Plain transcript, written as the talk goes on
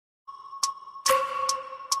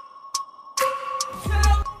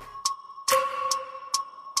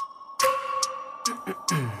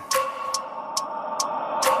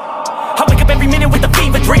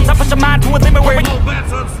mind to a limit where all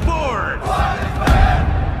bets on sport.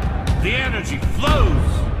 The energy flows.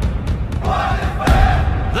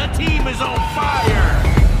 The team is on fire.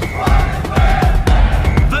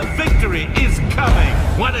 The victory is coming.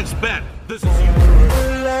 When it's bet, this is you.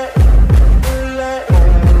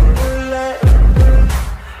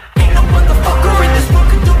 Ain't no motherfucker in this world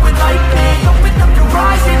can do it like me. Open up your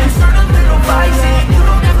eyes and insert a little rising. You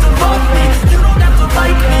don't have to love me, you don't have to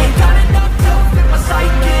like me. Got enough love in my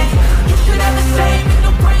psyche. You should have the same in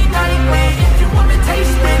your brain like me. If you wanna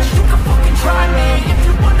taste, bitch, you can fucking try me. If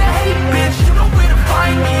you wanna hate, bitch, you know where to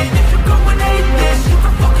find me. And if you go and hate this, you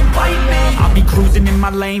can fucking bite me. I'll be cruising in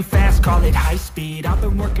my lane fast, call it high speed. I've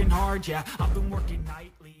been working hard, yeah, I've been working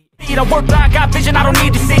nightly. I work blind, got vision I don't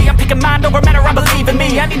need to see. I'm picking mind over matter, I believe in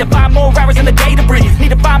me. I need to find more hours in the day to breathe.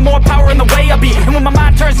 Need to find more power in the way I be. And when my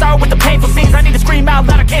mind turns sour with the painful scenes, I need to scream out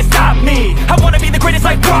loud, I can't stop me. I wanna be the greatest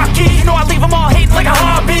like Rocky. You know I leave them all hating like a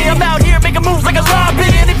hobby. I'm out here making moves like a lobby.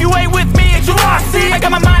 And if you ain't with me, it's your loss, see. I got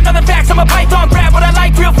my mind on the facts, I'm a python, grab what I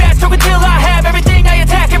like real fast. Stroke until I have everything I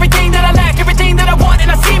attack, everything that I lack, everything that I want, and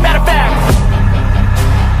I see, matter of fact.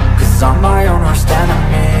 Cause I'm my own worst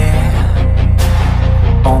enemy.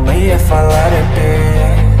 Only if I let it be.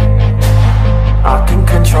 I can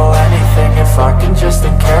control anything if I can just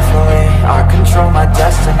think carefully. I control my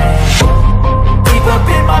destiny. Deep up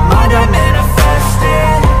in my mind I manifest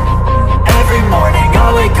it. Every morning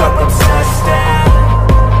I wake up obsessed,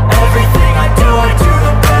 and everything I do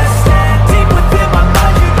the best. And deep within my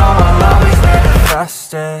mind you know I'll always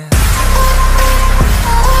manifest it.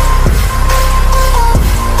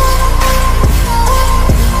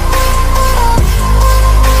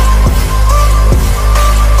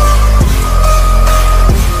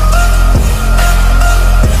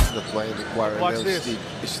 Watch this.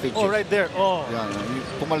 Oh, right there. Oh. Yeah,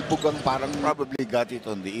 pumalbog ang parang probably got it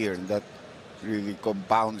on the ear, and that really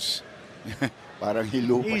compounds. Parang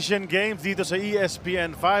hilupa. Asian Games dito sa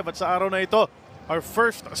ESPN 5 at sa araw na ito, our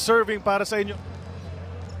first serving para sa inyo.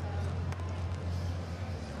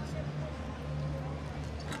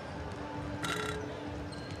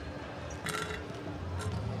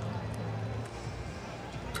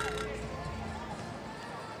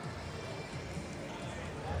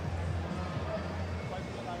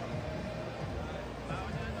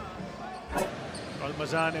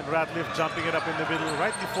 Almazan and Ratliff jumping it up in the middle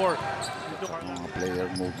right before player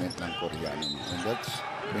movement ng Koreano, and that's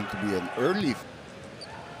going to be an early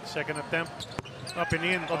second attempt. Up and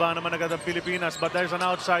in, baba naman agad ang Pilipinas, but there's an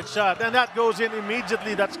outside shot and that goes in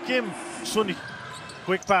immediately. That's Kim Suni.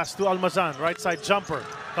 Quick pass to Almazan, right side jumper,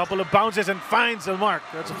 couple of bounces and finds the mark.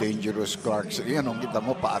 That's dangerous Clarkson. Yan, kita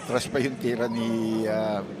mo paatras pa yung tira ni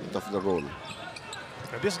of the roll.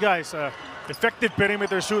 This guy's effective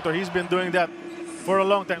perimeter shooter. He's been doing that for a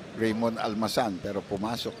long time. Raymond Almazan, pero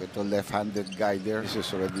pumasok ito left-handed guy there. This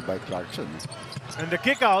is already by Clarkson. And the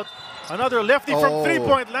kick out, another lefty from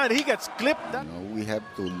three-point line. He gets clipped. We have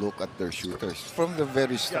to look at their shooters from the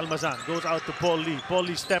very start. Almazan goes out to Paul Lee. Paul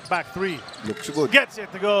Lee step back three. Looks good. Gets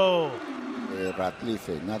it to go. Ratliff,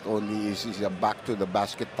 not only is he a back to the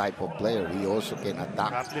basket type of player, he also can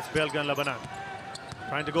attack. Ratliff, Belga, and Labanan.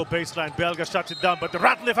 Trying to go baseline. Belga shuts it down, but the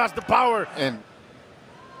Ratliff has the power. And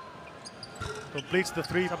completes the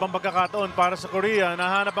three. Sa pagkakataon para sa Korea.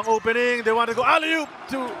 Nahanap ang opening. They want to go alley-oop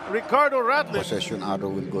to Ricardo Ratliff. Possession arrow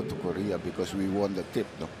will go to Korea because we won the tip,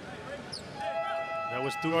 no? That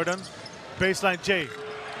was to Jordan. Baseline Jay.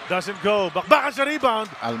 Doesn't go. Bakbakan sa rebound.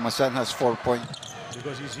 Almazan has 4 points.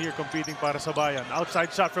 Because he's here competing para sa bayan.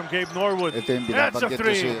 Outside shot from Gabe Norwood. That's a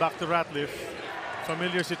three. Back to Ratliff.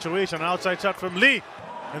 Familiar situation. Outside shot from Lee.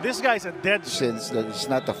 And this guy's a dead. Since that it's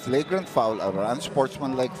not a flagrant foul or an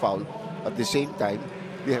unsportsmanlike foul, at the same time,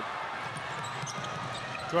 we have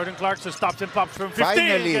Jordan Clarkson stops and pops from 15.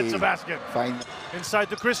 Finally, gets a basket. Finally. Inside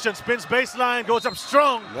to Christian, spins baseline, goes up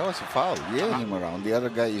strong. That was a foul. Yeah, him around. The other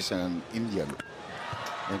guy is an Indian.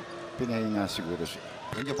 Pinahinga siguro siya.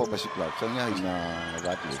 Nandiyan pa ba si Clarkson?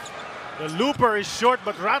 Ratliff. The looper is short,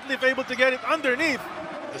 but Ratliff able to get it underneath.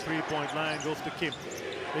 The three-point line goes to Kim.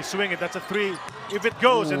 They swing it. That's a three. If it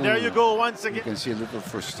goes, and there you go once again. You can see a little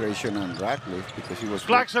frustration on Ratliff because he was.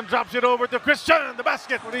 Clarkson drops it over to Christian. The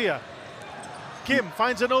basket. Korea. Kim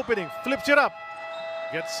finds an opening, flips it up,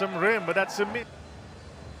 gets some rim, but that's a mid.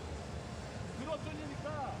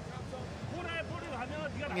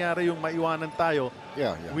 Nangyari yung maiwanan tayo.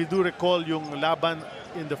 Yeah. We do recall yung laban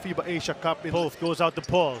in the FIBA Asia Cup. Both goes out to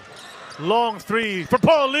Paul. Long three for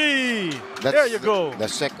Paul Lee. There you go. The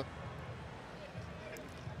second.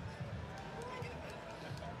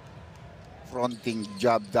 Fronting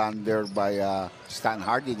job done there by Stan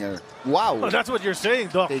Hardinger. Wow! Oh, that's what you're saying,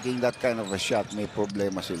 Doc. Taking that kind of a shot, may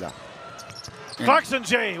problema sila. Clarkson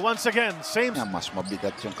J, once again, same. Mas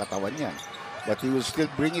mabigat yung katawan niya. But he will still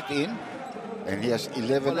bring it in. And he has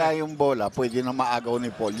 11. Wala yung bola, pwede na maagaw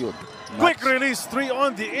ni Paul yun. Quick release, 3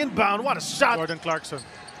 on the inbound. What a shot. Jordan Clarkson.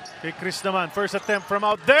 Kay Chris naman, first attempt from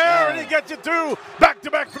out there. And he gets it through.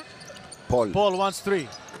 Back-to-back. Paul wants 3.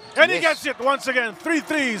 And he gets it once again. 3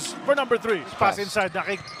 threes for number 3. Pass inside na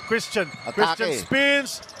kay Christian. Christian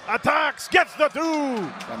spins, attacks, gets the 2.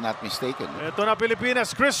 If I'm not mistaken. Ito na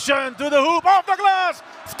Pilipinas. Christian to the hoop, off the glass.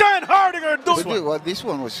 Stan Hardinger. This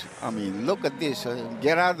one was, I mean, look at this.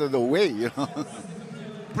 Get out of the way, you know.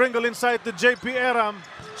 Pringle inside to JP Aram.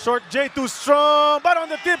 Short J too strong, but on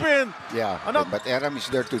the tip-in. Yeah, but Aram is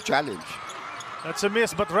there to challenge. That's a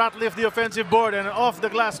miss, but Ratliff the offensive board and off the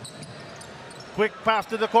glass. Quick pass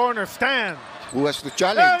to the corner, Stan. Who has to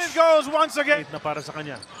challenge? And it goes once again. Na para sa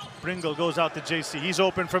kanya. Pringle goes out to JC. He's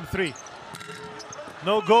open from 3.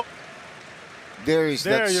 No go. There is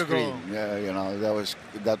there that you screen. go. Yeah, you know,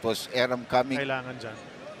 that was Aram coming. Kailangan dyan.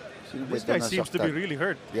 This guy seems to be really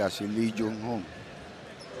hurt. Yeah, si Lee Jung-hong.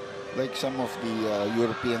 Like some of the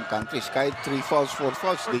European countries, kahit 3 fouls, 4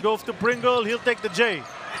 fouls. They go to Pringle, he'll take the J.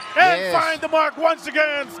 And find the mark once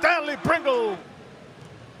again, Stanley Pringle.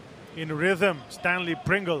 In rhythm, Stanley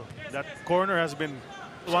Pringle. That corner has been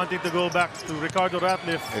wanting to go back to Ricardo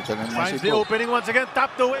Ratliff. Finds the opening once again,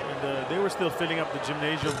 tapped away. And they were still filling up the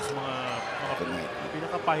gymnasiums.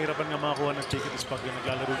 Pinakapahirapan nga makakuha ng ticket is pag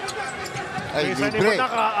naglalaro. Ay, Kaysa hindi mo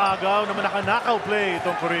nakaagaw, naman naka-knockout play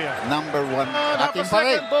itong Korea. Number 1 ating pa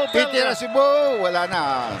rin. Titira si Bo, wala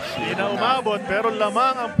na. Hindi na umabot, pero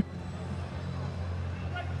lamang ang...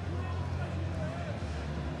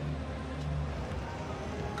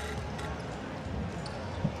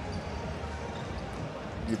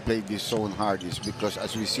 You play this zone hard is because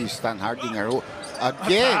as we see Stan Hardinger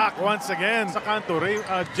again. Attack once again. Sa kanto,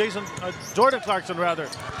 Jordan Clarkson rather.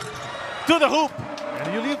 To the hoop. And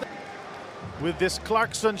you leave with this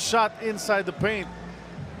Clarkson shot inside the paint.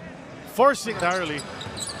 Forcing entirely.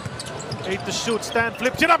 8 to shoot. Stan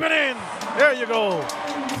flips it up and in. There you go.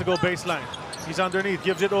 To go baseline. He's underneath.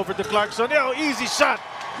 Gives it over to Clarkson. Oh, easy shot.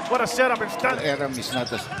 What a setup. And Stan. Aram is not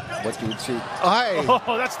what you would see.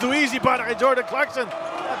 Oh, that's too easy para kay Jordan Clarkson.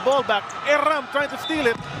 That ball back. Aram trying to steal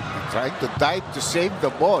it. Trying to dive to save the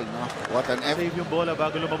ball. No? What an effort. Save yung bola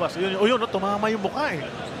bago lumabas. Yun, tumama yung mukha eh.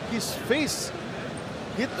 His face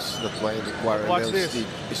hits. That's why I require Watch a little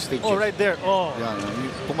stitches. Oh, right there. Oh. Yeah,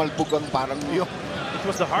 tumalbog ang parang yun. It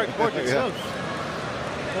was the hard court itself.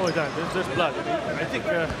 Oh, there's blood. I think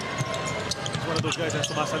it's one of those guys that's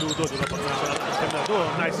sumasaludo. Diba? Pag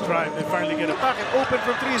nasa nice drive. They finally get a pocket. Open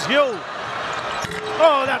from 3s. Yo!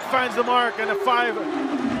 Oh, that finds the mark. And a 5.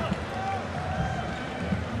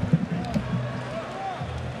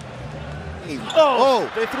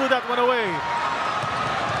 Oh, they threw that one away.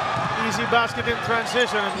 Easy basket in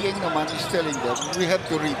transition. Yang naman is telling them, we have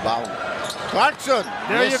to rebound. Clarkson!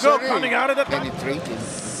 There you go, coming out of the... Penetrating.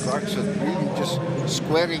 Clarkson really just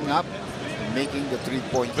squaring up, making the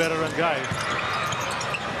 3-point. Veteran guy.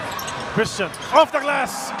 Christian, off the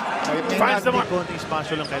glass! Finds the mark. Konting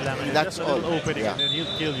spasyo lang kailangan. That's just a little opening and then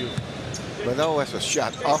he'll kill you. But that was a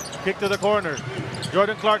shot off. Kick to the corner.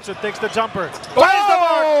 Jordan Clarkson takes the jumper. Finds the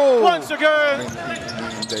mark once again.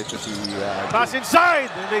 Pass inside.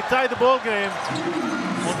 And they tie the ball game.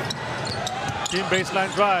 Team baseline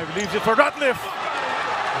drive. Leaves it for Ratliff.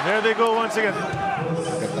 And there they go once again.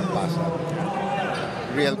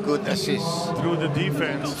 Real good assist. Through the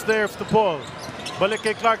defense. Upstairs to Paul. Balik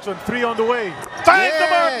kay Clarkson. 3 on the way. Finds the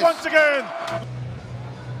mark once again.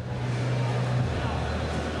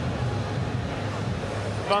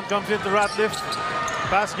 Ball comes into Ratliff.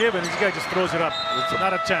 Pass given. This guy just throws it up. It's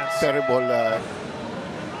not a chance. Terrible.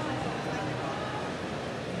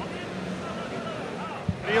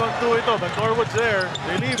 3-on-2 ito, but Norwood's there.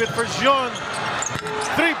 They leave it for Jean.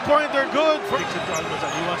 3-pointer good. Takes it to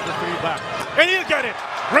Almazan. He wants the 3 back. And he'll get it.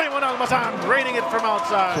 Raymond Almazan raining it from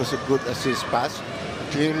outside. It was a good assist pass.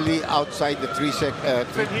 Clearly outside the 3 second.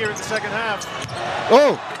 Here in the second half.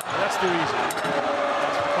 Oh! That's too easy.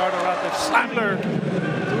 Ricardo Ratliff slammer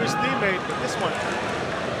to his teammate, but this one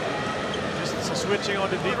just switching on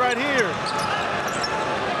the deep right here.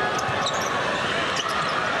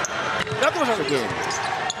 That was again.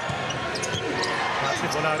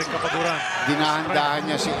 Ratliff, wala rin kapaguran. Dinahandahan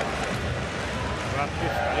niya si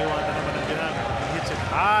Ratliff, kaliwan na naman ang ginamit. He hits it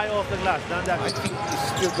high off the glass. I think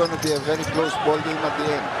it's still going to be a very close ball game at the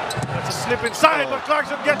end. That's a slip inside, but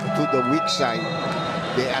Clarkson gets to the weak side.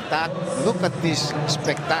 They attack. Look at this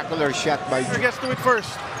spectacular shot by... He gets to it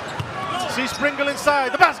first. See Pringle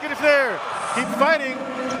inside. The basket is there. Keep fighting.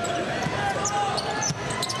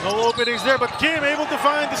 No openings there, but Kim able to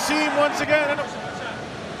find the seam once again.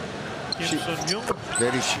 Kim Sun-young,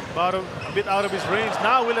 Very a bit out of his range.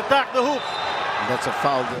 Now will attack the hoop. That's a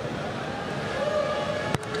foul.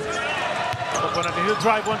 He'll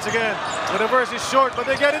drive once again. The reverse is short, but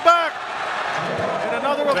they get it back. And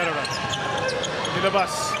another veteran.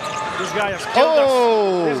 Nilabas. This guy has killed us.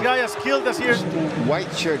 This guy has killed us here.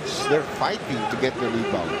 White shirts, they're fighting to get the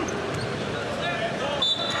rebound.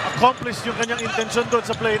 Accomplished yung kanyang intention doon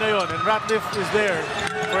sa play na yon. And Ratliff is there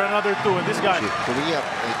for another two. And this guy. Korea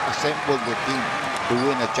assembled the team to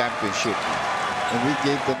win a championship. And we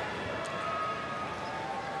gave them.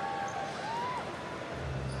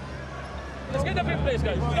 Let's get the fifth place,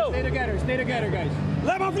 guys. Go. Stay together, guys.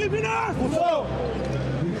 Lema Pilipinas! Go!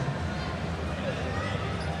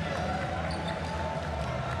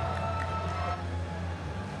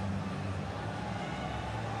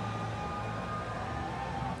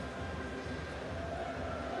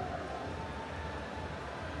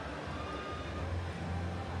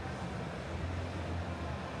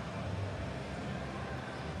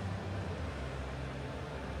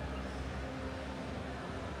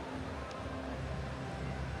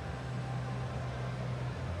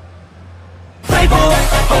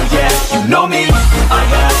 Oh yeah, you know me, I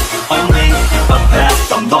have only a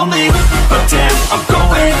path, I'm lonely, but damn, I'm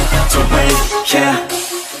going to win, yeah.